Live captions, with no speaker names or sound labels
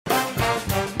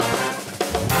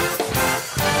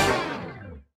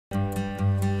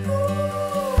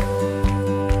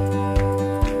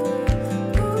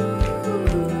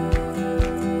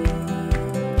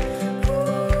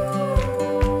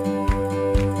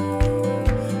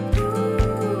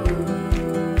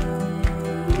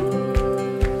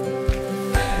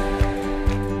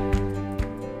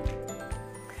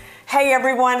Hey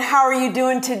everyone, how are you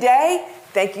doing today?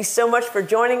 Thank you so much for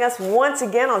joining us once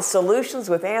again on Solutions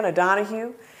with Anna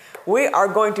Donahue. We are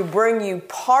going to bring you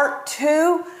part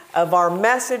 2 of our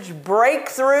message,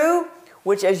 Breakthrough,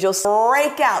 which as you'll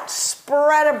break out,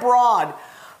 spread abroad,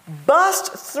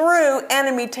 bust through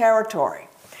enemy territory.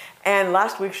 And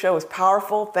last week's show was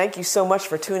powerful. Thank you so much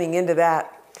for tuning into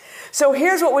that. So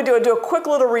here's what we do. I do a quick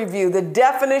little review. The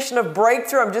definition of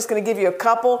breakthrough, I'm just going to give you a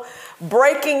couple.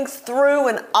 Breaking through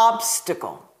an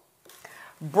obstacle.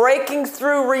 Breaking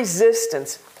through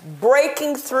resistance.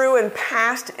 Breaking through and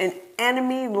past an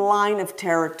enemy line of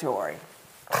territory.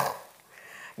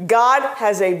 God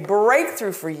has a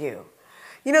breakthrough for you.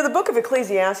 You know, the book of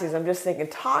Ecclesiastes, I'm just thinking,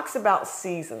 talks about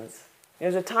seasons.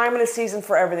 There's a time and a season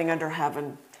for everything under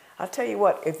heaven. I'll tell you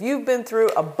what, if you've been through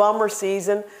a bummer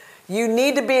season, you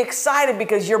need to be excited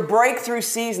because your breakthrough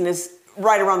season is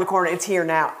right around the corner. It's here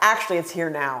now. Actually, it's here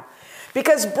now.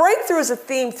 Because breakthrough is a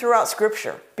theme throughout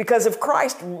Scripture. Because of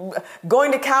Christ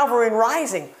going to Calvary and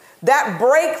rising. That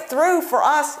breakthrough for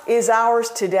us is ours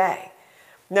today.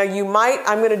 Now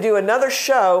I'm going to do another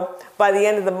show by the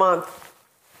end of the month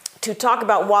to talk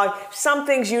about why some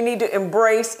things you need to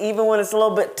embrace even when it's a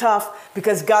little bit tough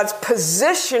because God's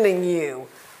positioning you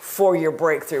for your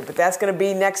breakthrough. But that's going to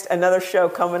be another show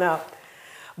coming up.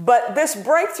 But this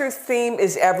breakthrough theme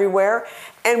is everywhere.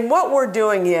 And what we're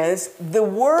doing is the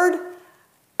word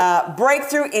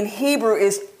breakthrough in Hebrew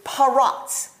is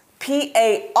parats,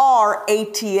 P-A-R-A-T-S.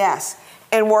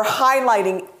 And we're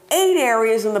highlighting 8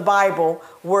 areas in the Bible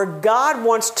where God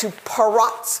wants to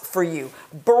parats for you,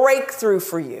 breakthrough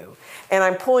for you. And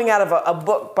I'm pulling out of a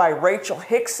book by Rachel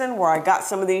Hickson where I got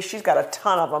some of these. She's got a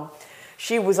ton of them.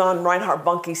 She was on Reinhard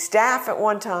Bonnke's staff at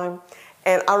one time.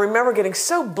 And I remember getting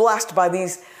so blessed by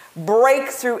these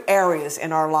breakthrough areas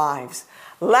in our lives.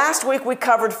 Last week we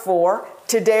covered 4.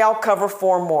 Today I'll cover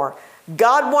 4 more.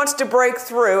 God wants to break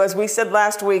through, as we said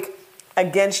last week,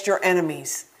 against your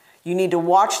enemies. You need to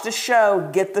watch the show,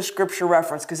 get the scripture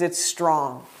reference because it's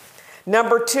strong.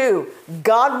 Number 2,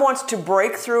 God wants to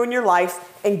break through in your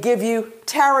life and give you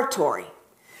territory,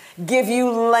 give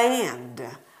you land.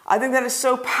 I think that is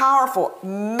so powerful.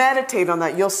 Meditate on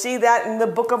that. You'll see that in the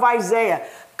book of Isaiah.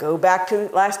 Go back to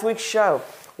last week's show.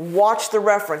 Watch the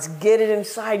reference. Get it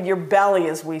inside your belly,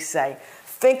 as we say.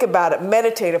 Think about it.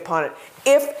 Meditate upon it.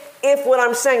 If what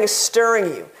I'm saying is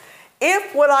stirring you,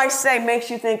 if what I say makes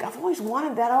you think, I've always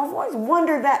wanted that, I've always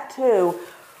wondered that too,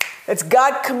 it's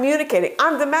God communicating.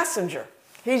 I'm the messenger.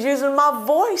 He's using my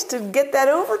voice to get that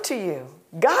over to you.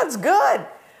 God's good.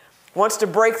 Wants to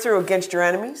break through against your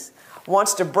enemies.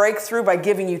 Wants to break through by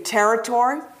giving you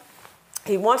territory.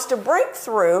 He wants to break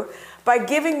through by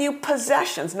giving you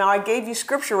possessions. Now, I gave you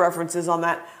scripture references on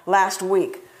that last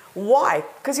week. Why?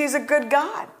 Because he's a good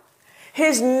God.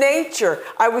 His nature,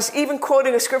 I was even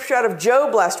quoting a scripture out of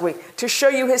Job last week to show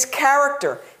you his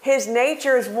character. His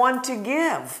nature is one to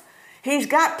give. He's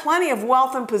got plenty of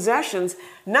wealth and possessions,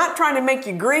 not trying to make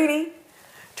you greedy,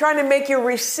 trying to make you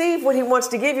receive what he wants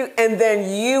to give you, and then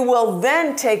you will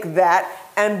then take that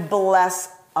and bless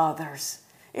others.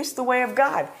 It's the way of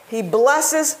God. He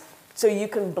blesses so you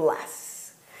can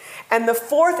bless. And the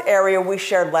 4th area we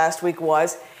shared last week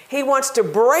was he wants to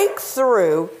break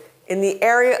through in the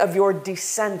area of your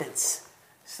descendants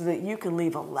so that you can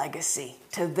leave a legacy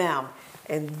to them.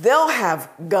 And they'll have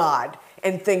God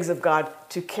and things of God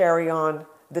to carry on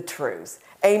the truth.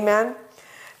 Amen?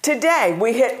 Today,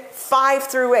 we hit 5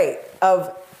 through 8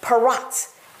 of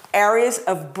parats, areas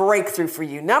of breakthrough for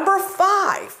you. Number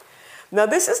 5. Now,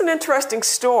 this is an interesting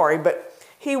story, but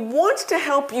he wants to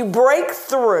help you break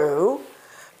through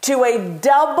to a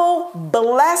double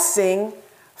blessing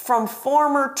from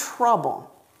former trouble.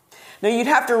 Now, you'd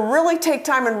have to really take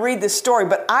time and read this story,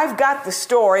 but I've got the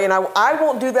story, and I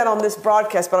won't do that on this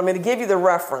broadcast, but I'm going to give you the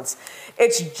reference.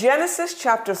 It's Genesis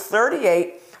chapter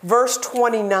 38, verse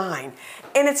 29.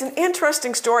 And it's an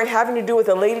interesting story having to do with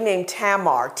a lady named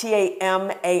Tamar,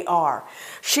 T-A-M-A-R.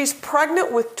 She's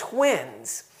pregnant with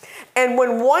twins. And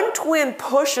when one twin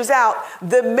pushes out,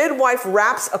 the midwife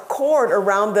wraps a cord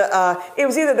around it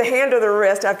was either the hand or the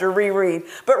wrist, I have to reread,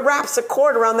 but wraps a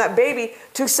cord around that baby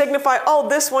to signify, oh,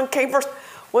 this one came first.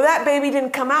 Well, that baby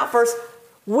didn't come out first,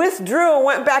 withdrew and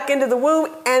went back into the womb,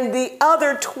 and the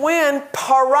other twin,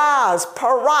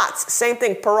 parats, same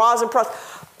thing, paras and parats,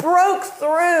 broke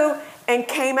through and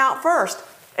came out first.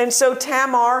 And so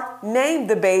Tamar named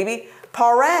the baby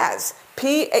Perez.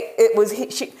 He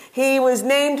was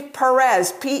named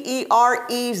Perez,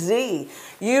 P-E-R-E-Z.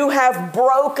 You have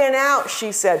broken out,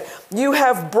 she said. You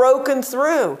have broken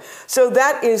through. So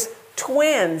that is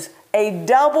twins, a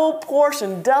double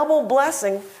portion, double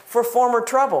blessing for former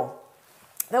trouble.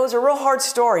 That was a real hard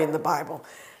story in the Bible.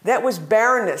 That was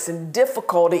barrenness and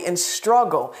difficulty and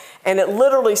struggle. And it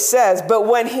literally says, but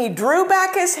when he drew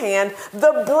back his hand,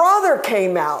 the brother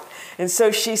came out. And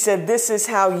so she said, this is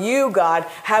how you, God,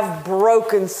 have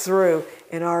broken through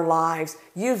in our lives.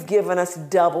 You've given us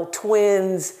double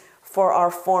twins for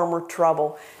our former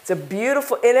trouble. It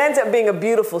ends up being a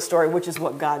beautiful story, which is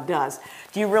what God does.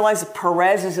 Do you realize that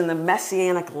Perez is in the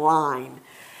Messianic line?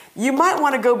 You might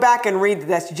want to go back and read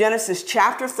that's Genesis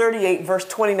chapter 38, verse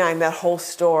 29, that whole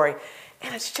story.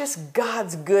 And it's just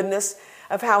God's goodness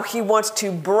of how he wants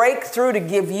to break through to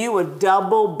give you a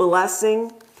double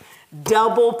blessing,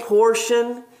 double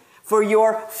portion for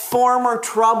your former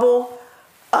trouble.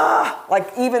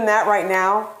 Like even that right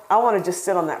now, I want to just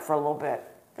sit on that for a little bit.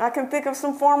 I can think of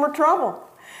some former trouble.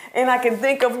 And I can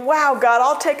think of, wow, God,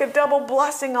 I'll take a double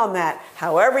blessing on that.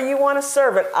 However you want to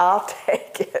serve it, I'll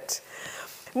take it.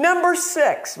 Number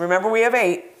 6, remember we have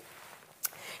 8.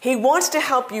 He wants to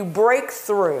help you break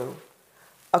through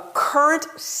a current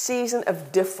season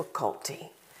of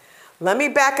difficulty. Let me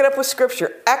back it up with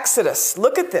scripture. Exodus,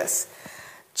 look at this.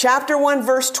 Chapter 1,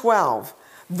 verse 12.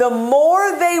 The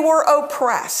more they were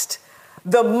oppressed,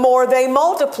 the more they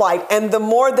multiplied, and the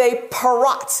more they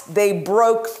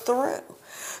broke through.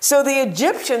 So the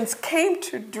Egyptians came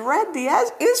to dread the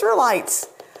Israelites.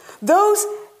 Those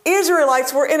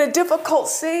Israelites were in a difficult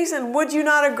season, would you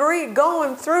not agree,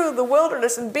 going through the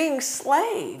wilderness and being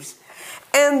slaves.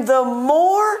 And the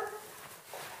more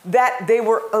that they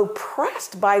were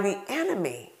oppressed by the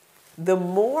enemy, the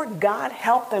more God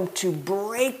helped them to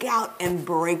break out and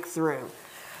break through.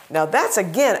 Now that's,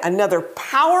 again, another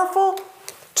powerful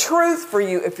truth for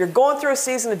you if you're going through a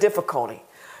season of difficulty.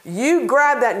 You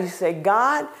grab that and you say,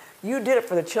 God, you did it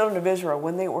for the children of Israel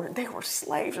when they were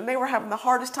slaves and they were having the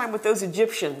hardest time with those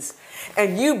Egyptians.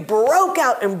 And you broke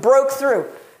out and broke through.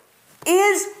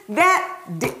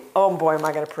 Oh boy, am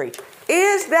I going to preach.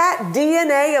 Is that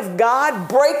DNA of God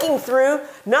breaking through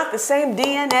not the same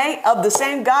DNA of the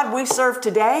same God we serve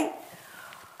today?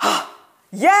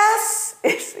 Yes,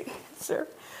 is the answer.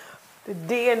 The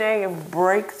DNA of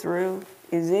breakthrough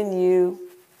is in you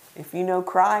if you know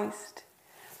Christ.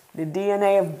 The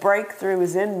DNA of breakthrough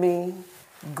is in me.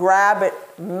 Grab it,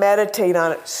 meditate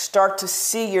on it, start to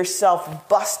see yourself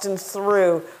busting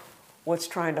through what's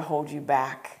trying to hold you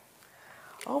back.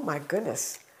 Oh my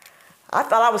goodness. I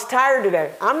thought I was tired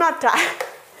today. I'm not tired.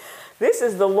 This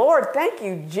is the Lord. Thank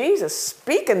you, Jesus,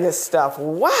 speaking this stuff.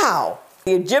 Wow.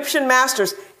 The Egyptian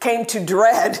masters came to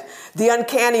dread the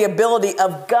uncanny ability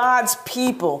of God's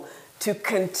people to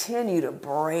continue to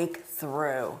break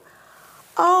through.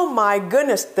 Oh my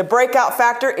goodness, the breakout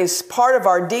factor is part of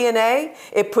our DNA.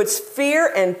 It puts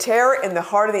fear and terror in the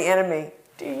heart of the enemy.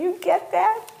 Do you get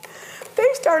that? They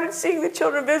started seeing the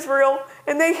children of Israel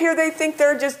and they think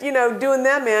they're just, doing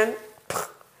them in.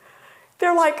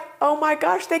 They're like, oh my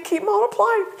gosh, they keep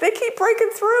multiplying. They keep breaking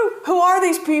through. Who are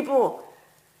these people?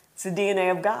 It's the DNA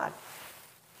of God.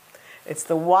 It's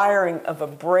the wiring of a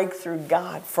breakthrough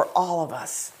God for all of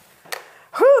us.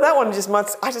 Whew, that one I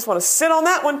just want to sit on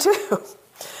that one too.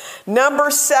 Number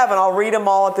 7, I'll read them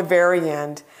all at the very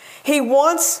end. He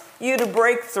wants you to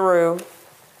break through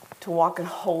to walk in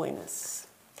holiness.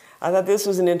 I thought this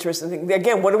was an interesting thing.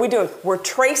 Again, what are we doing? We're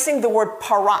tracing the word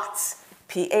parats.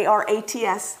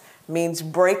 P-A-R-A-T-S means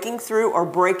breaking through or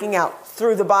breaking out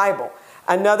through the Bible.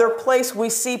 Another place we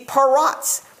see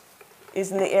parats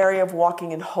is in the area of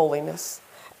walking in holiness.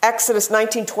 Exodus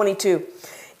 19:22.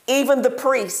 Even the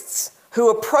priests who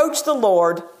approach the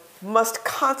Lord must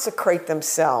consecrate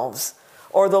themselves,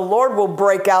 or the Lord will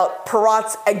break out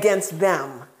parats against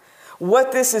them.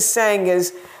 What this is saying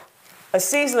is a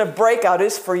season of breakout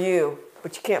is for you,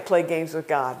 but you can't play games with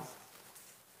God.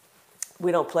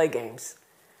 We don't play games.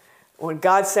 When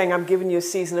God's saying, I'm giving you a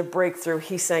season of breakthrough,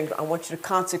 he's saying, I want you to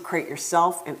consecrate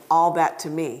yourself and all that to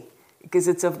me, because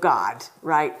it's of God,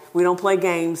 right? We don't play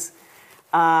games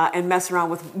and mess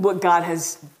around with what God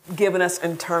has given us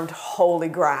and termed holy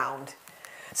ground.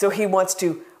 So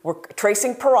we're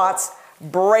tracing parats,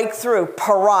 break through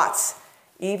parats,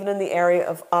 even in the area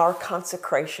of our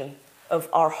consecration, of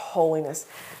our holiness.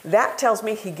 That tells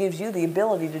me he gives you the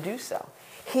ability to do so.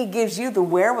 He gives you the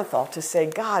wherewithal to say,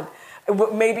 God,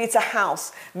 maybe it's a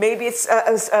house, maybe it's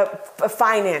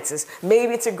finances,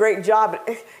 maybe it's a great job.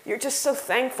 You're just so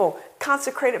thankful.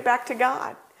 Consecrate it back to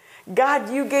God. God,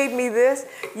 you gave me this.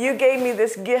 You gave me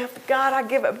this gift. God, I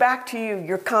give it back to you.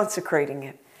 You're consecrating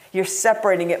it. You're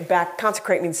separating it back.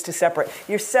 Consecrate means to separate.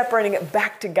 You're separating it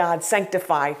back to God.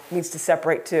 Sanctify means to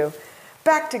separate too.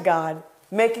 Back to God,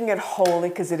 making it holy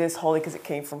because it is holy because it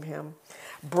came from him.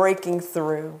 Breaking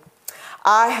through.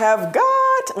 I have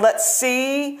got, let's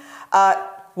see,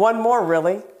 one more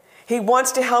really. He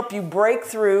wants to help you break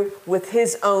through with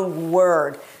his own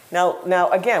word. Now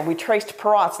again, we traced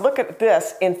Peratz. Look at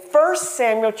this. In 1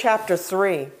 Samuel chapter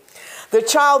 3, the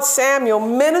child Samuel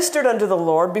ministered unto the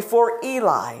Lord before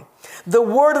Eli. The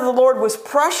word of the Lord was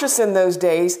precious in those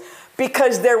days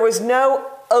because there was no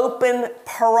open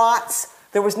Peratz.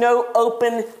 There was no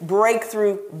open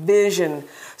breakthrough vision.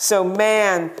 So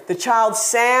man, the child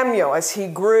Samuel, as he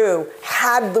grew,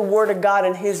 had the word of God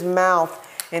in his mouth.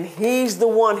 And he's the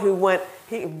one who went,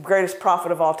 greatest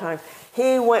prophet of all time.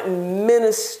 He went and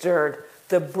ministered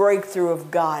the breakthrough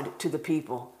of God to the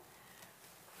people.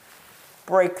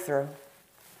 Breakthrough.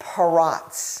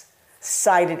 Peratz.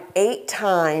 Cited 8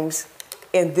 times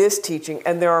in this teaching,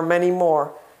 and there are many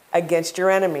more, against your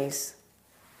enemies,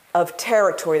 of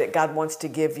territory that God wants to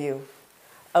give you,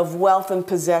 of wealth and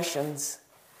possessions,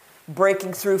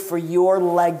 breaking through for your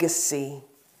legacy,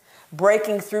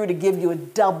 breaking through to give you a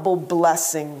double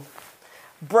blessing,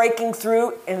 breaking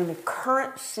through in the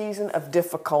current season of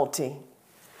difficulty,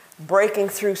 breaking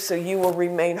through so you will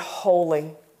remain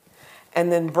holy,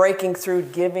 and then breaking through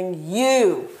giving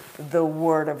you the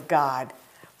word of God.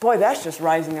 Boy, that's just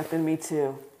rising up in me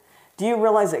too. Do you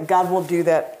realize that God will do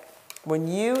that? When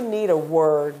you need a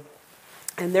word,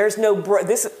 and there's no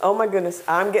oh my goodness,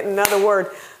 I'm getting another word.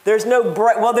 There's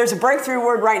a breakthrough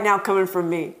word right now coming from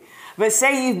me. But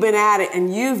say you've been at it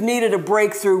and you've needed a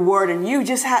breakthrough word and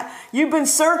you've been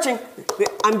searching,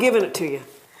 I'm giving it to you.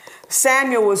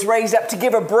 Samuel was raised up to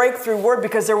give a breakthrough word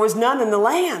because there was none in the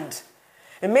land.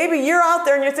 And maybe you're out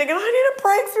there and you're thinking, I need a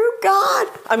breakthrough, God.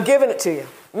 I'm giving it to you,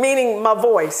 meaning my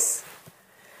voice.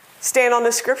 Stand on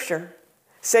this scripture.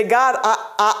 Say, God,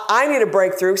 I need a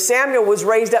breakthrough. Samuel was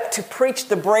raised up to preach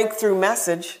the breakthrough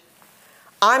message.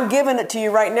 I'm giving it to you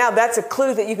right now. That's a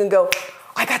clue that you can go,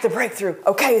 I got the breakthrough.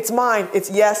 Okay, it's mine.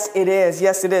 Yes, it is.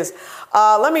 Yes, it is.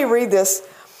 Let me read this.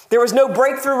 There was no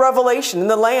breakthrough revelation in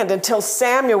the land until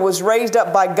Samuel was raised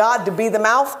up by God to be the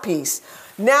mouthpiece.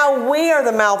 Now we are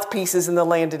the mouthpieces in the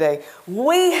land today.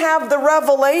 We have the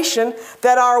revelation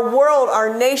that our world,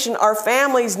 our nation, our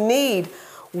families need.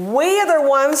 We are the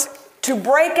ones to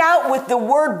break out with the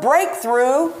word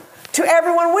breakthrough to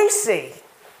everyone we see.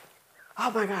 Oh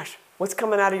my gosh, what's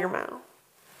coming out of your mouth?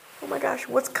 Oh my gosh,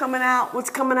 what's coming out? What's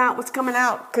coming out? What's coming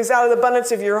out? Because out of the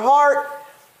abundance of your heart,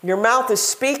 your mouth is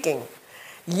speaking.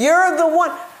 You're the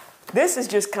one. This is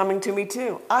just coming to me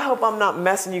too. I hope I'm not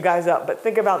messing you guys up, but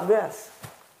think about this.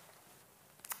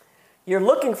 You're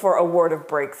looking for a word of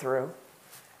breakthrough.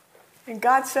 And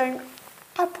God's saying,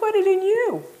 I put it in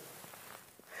you.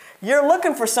 You're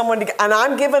looking for someone to, and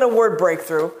I'm giving a word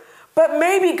breakthrough, but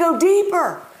maybe go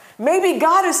deeper. Maybe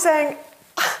God is saying,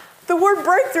 the word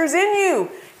breakthrough is in you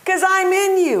because I'm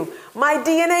in you. My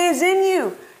DNA is in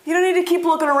you. You don't need to keep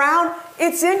looking around.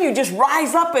 It's in you. Just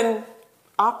rise up and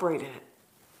operate in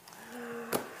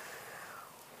it.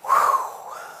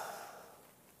 Whew.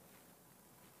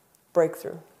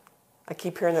 Breakthrough. I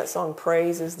keep hearing that song,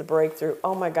 Praise is the Breakthrough.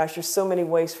 Oh my gosh, there's so many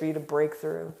ways for you to break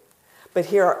through. But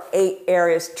here are 8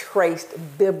 areas traced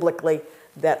biblically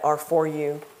that are for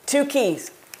you. 2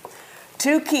 keys.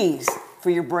 2 keys for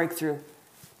your breakthrough.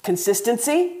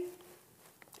 Consistency.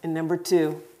 And number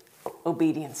 2,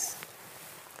 obedience.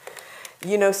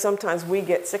 You know, sometimes we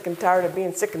get sick and tired of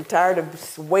being sick and tired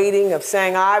of waiting, of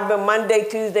saying, I've been Monday,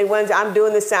 Tuesday, Wednesday, I'm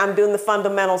doing this, I'm doing the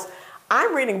fundamentals.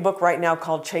 I'm reading a book right now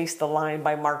called Chase the Lion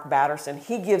by Mark Batterson.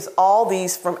 He gives all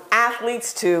these from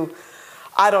athletes to,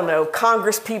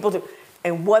 Congress people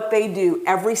and what they do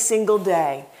every single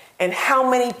day and how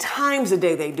many times a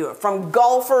day they do it. From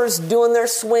golfers doing their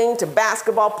swing to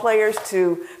basketball players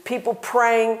to people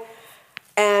praying.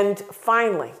 And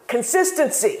finally,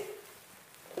 consistency.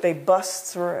 They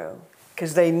bust through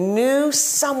because they knew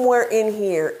somewhere in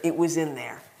here it was in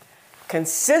there.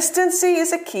 Consistency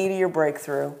is a key to your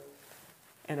breakthrough.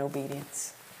 And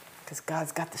obedience, because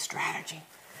God's got the strategy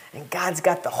and God's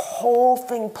got the whole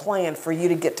thing planned for you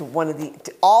to get to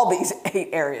all these 8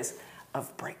 areas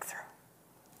of breakthrough.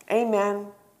 Amen.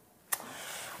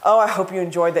 Oh, I hope you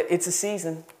enjoyed that. It's a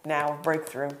season now of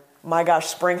breakthrough. My gosh,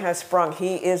 spring has sprung.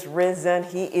 He is risen.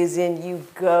 He is in you.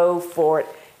 Go for it.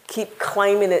 Keep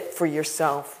claiming it for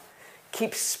yourself.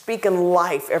 Keep speaking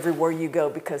life everywhere you go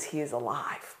because he is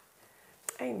alive.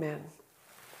 Amen.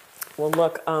 Well,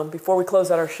 look, before we close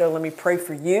out our show, let me pray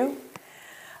for you.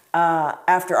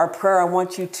 After our prayer, I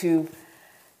want you to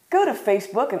go to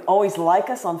Facebook and always like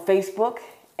us on Facebook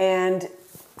and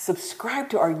subscribe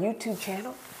to our YouTube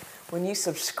channel. When you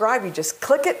subscribe, you just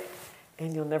click it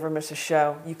and you'll never miss a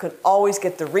show. You can always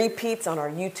get the repeats on our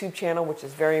YouTube channel, which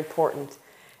is very important.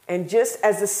 And just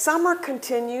as the summer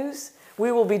continues,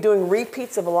 we will be doing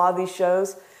repeats of a lot of these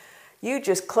shows. you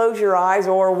just close your eyes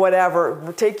or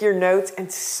whatever, take your notes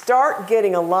and start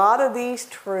getting a lot of these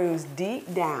truths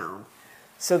deep down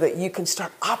so that you can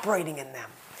start operating in them.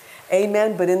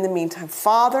 Amen. But in the meantime,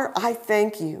 Father, I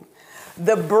thank you.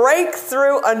 The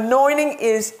breakthrough anointing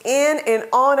is in and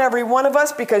on every one of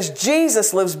us because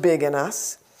Jesus lives big in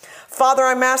us. Father,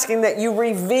 I'm asking that you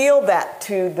reveal that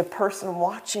to the person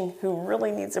watching who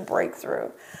really needs a breakthrough.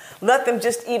 Let them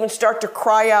just even start to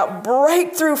cry out,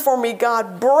 breakthrough for me,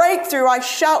 God, breakthrough. I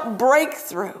shout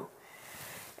breakthrough.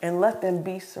 And let them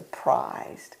be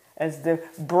surprised as the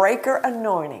breaker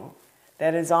anointing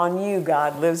that is on you,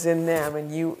 God, lives in them,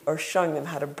 and you are showing them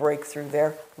how to break through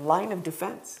their line of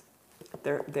defense,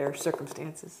 their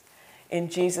circumstances. In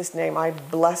Jesus' name, I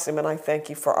bless him and I thank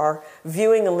you for our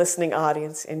viewing and listening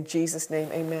audience. In Jesus' name,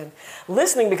 amen.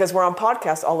 Listening because we're on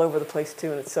podcasts all over the place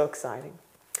too, and it's so exciting.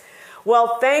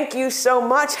 Well, thank you so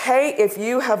much. Hey, if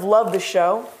you have loved the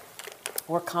show,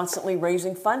 we're constantly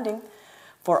raising funding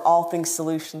for All Things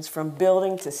Solutions, from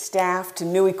building to staff to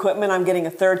new equipment. I'm getting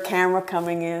a third camera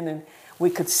coming in, and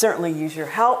we could certainly use your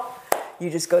help. You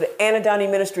just go to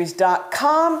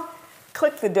anadoniministries.com,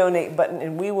 click the donate button,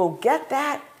 and we will get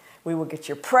that. We will get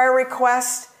your prayer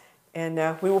request,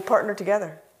 and we will partner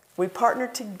together. We partner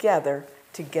together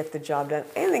to get the job done.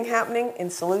 Anything happening in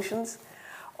Solutions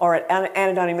or at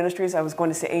Anadoni Ministries, I was going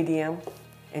to say ADM,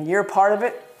 and you're a part of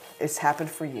it, it's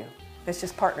happened for you. It's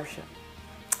just partnership.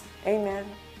 Amen.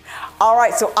 All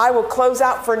right, so I will close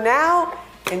out for now,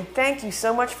 and thank you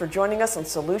so much for joining us on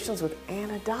Solutions with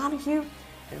Anna Donahue.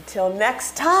 Until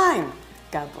next time,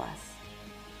 God bless.